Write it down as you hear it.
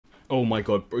Oh my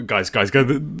god, guys,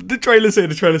 the trailer's here,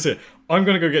 the trailer's here. I'm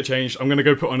gonna go get changed. I'm gonna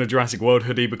go put on a Jurassic World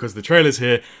hoodie because the trailer's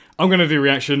here. I'm gonna do a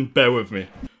reaction, bear with me.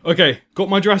 Okay, got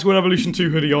my Jurassic World Evolution 2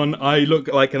 hoodie on. I look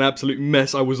like an absolute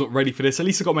mess. I was not ready for this. At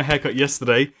least I got my haircut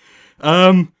yesterday.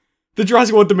 The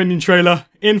Jurassic World Dominion trailer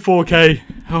in 4K.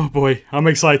 Oh boy, I'm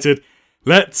excited.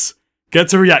 Let's get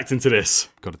to reacting to this.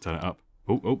 Gotta turn it up.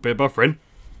 Oh, bit of buffering.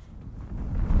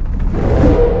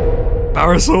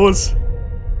 Barosaurs.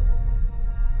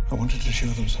 I wanted to show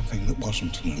them something that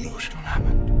wasn't an illusion. What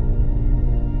happened?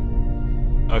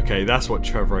 Okay, that's what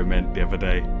Trevor meant the other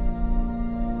day.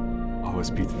 Oh, it's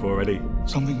beautiful already.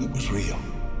 Something that was real.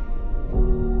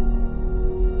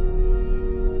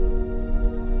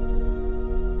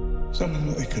 Something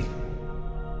that they could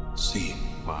see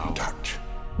and touch.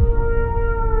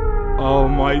 Oh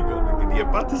my god, look at the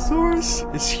Apatosaurus.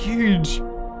 It's huge.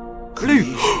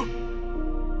 Blue.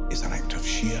 Is an act of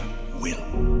sheer will.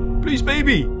 Blue's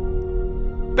baby.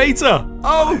 Beta.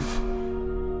 Oh.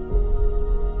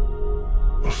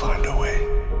 We'll find a way.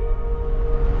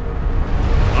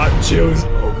 I'm chills.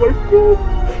 Oh my god.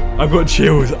 I've got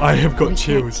chills. I have got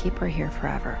chills. Keep her here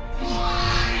forever.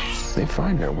 If they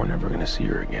find her, we're never gonna see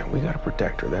her again. We gotta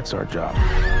protect her. That's our job.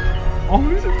 Oh,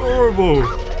 it's adorable.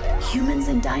 Humans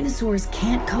and dinosaurs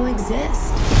can't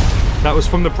coexist. That was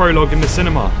from the prologue in the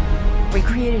cinema. We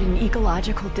created an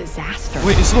ecological disaster.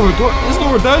 Wait, it's Laura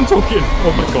Dern talking.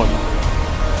 Oh my god.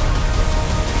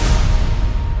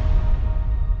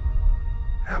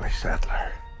 Ellie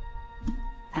Sattler.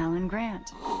 Alan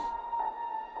Grant.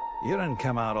 You didn't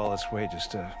come out all this way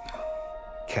just to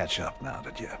catch up now,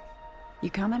 did you? You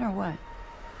coming or what?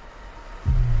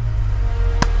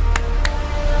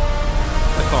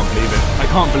 I can't believe it. I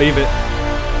can't believe it.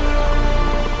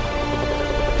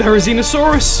 There is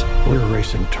Xenosaurus! We're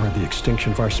racing toward the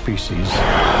extinction of our species.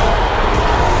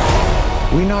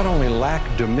 We not only lack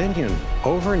dominion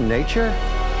over nature,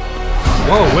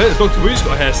 Whoa, where's Dr. Wu's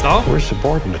got a hairstyle? We're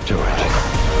subordinate to it.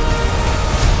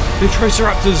 The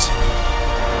Triceratops.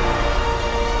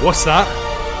 What's that?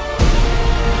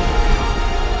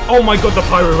 Oh my god, the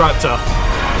Pyroraptor.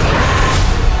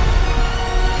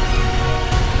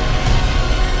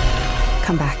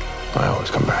 Come back. I always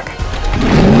come back.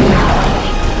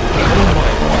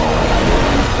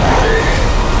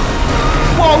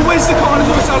 Whoa, where's the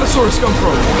Carnosaurus Allosaurus come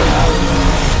from?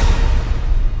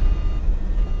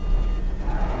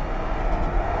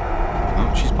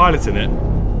 Oh, she's piloting it.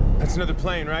 That's another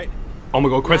plane, right? Oh my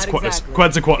god, Quetzalcoatlus.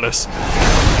 Quetzalcoatlus.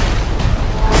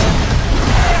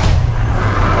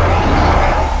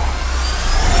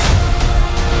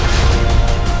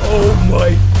 Oh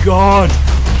my god.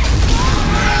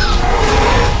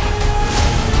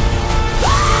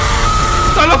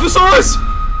 Dilophosaurus!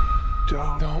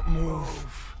 don't move.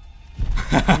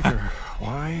 Bigger.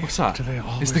 Why? What's that? Do they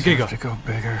always It's the Giga. have to go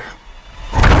bigger?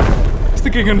 It's the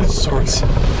Giganotosaurus.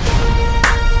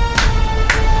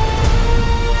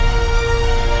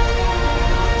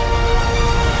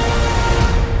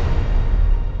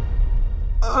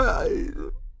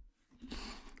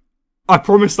 I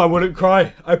promised I wouldn't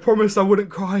cry. I promised I wouldn't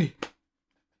cry.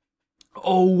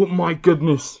 Oh my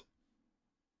goodness.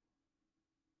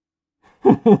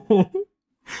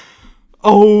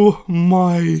 Oh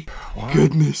my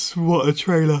goodness, what a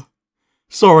trailer.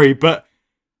 Sorry, but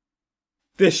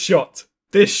this shot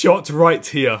right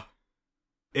here,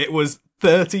 it was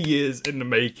 30 years in the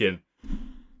making.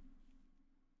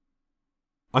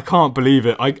 I can't believe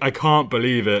it. I can't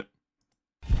believe it.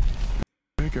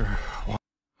 Bigger.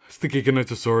 It's the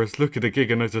Giganotosaurus. Look at the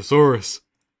Giganotosaurus.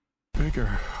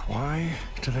 Bigger. Why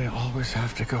do they always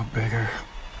have to go bigger?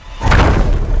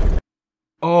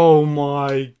 Oh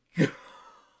my god.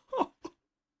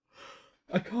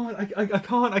 I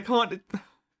can't.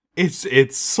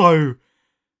 It's so...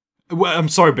 Well, I'm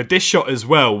sorry, but this shot as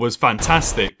well was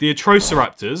fantastic. The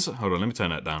Atrociraptors... Hold on, let me turn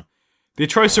that down. The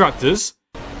Atrociraptors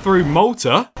threw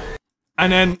Malta,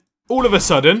 and then all of a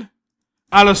sudden,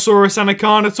 Allosaurus and a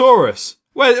Carnotaurus.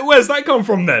 Where's that come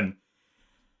from then?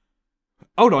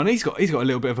 Hold on, he's got a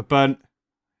little bit of a burnt...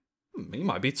 He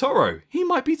might be Toro. He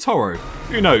might be Toro.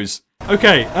 Who knows?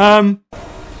 Okay,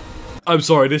 I'm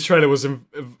sorry, this trailer was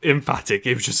emphatic.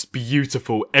 It was just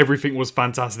beautiful. Everything was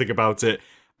fantastic about it.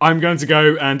 I'm going to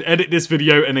go and edit this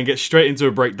video and then get straight into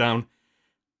a breakdown.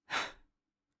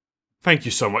 Thank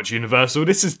you so much, Universal.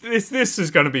 This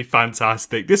is going to be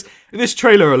fantastic. This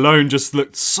trailer alone just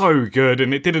looked so good,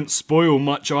 and it didn't spoil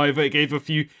much either. It gave a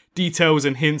few details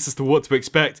and hints as to what to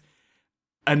expect.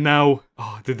 And now,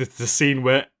 the scene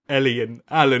where Ellie and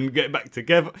Alan get back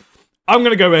together. I'm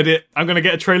going to go edit. I'm going to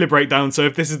get a trailer breakdown. So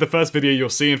if this is the first video you're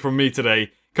seeing from me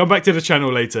today, come back to the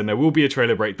channel later and there will be a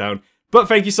trailer breakdown. But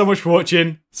thank you so much for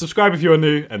watching. Subscribe if you are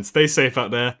new, and stay safe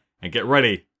out there, and get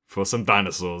ready for some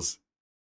dinosaurs.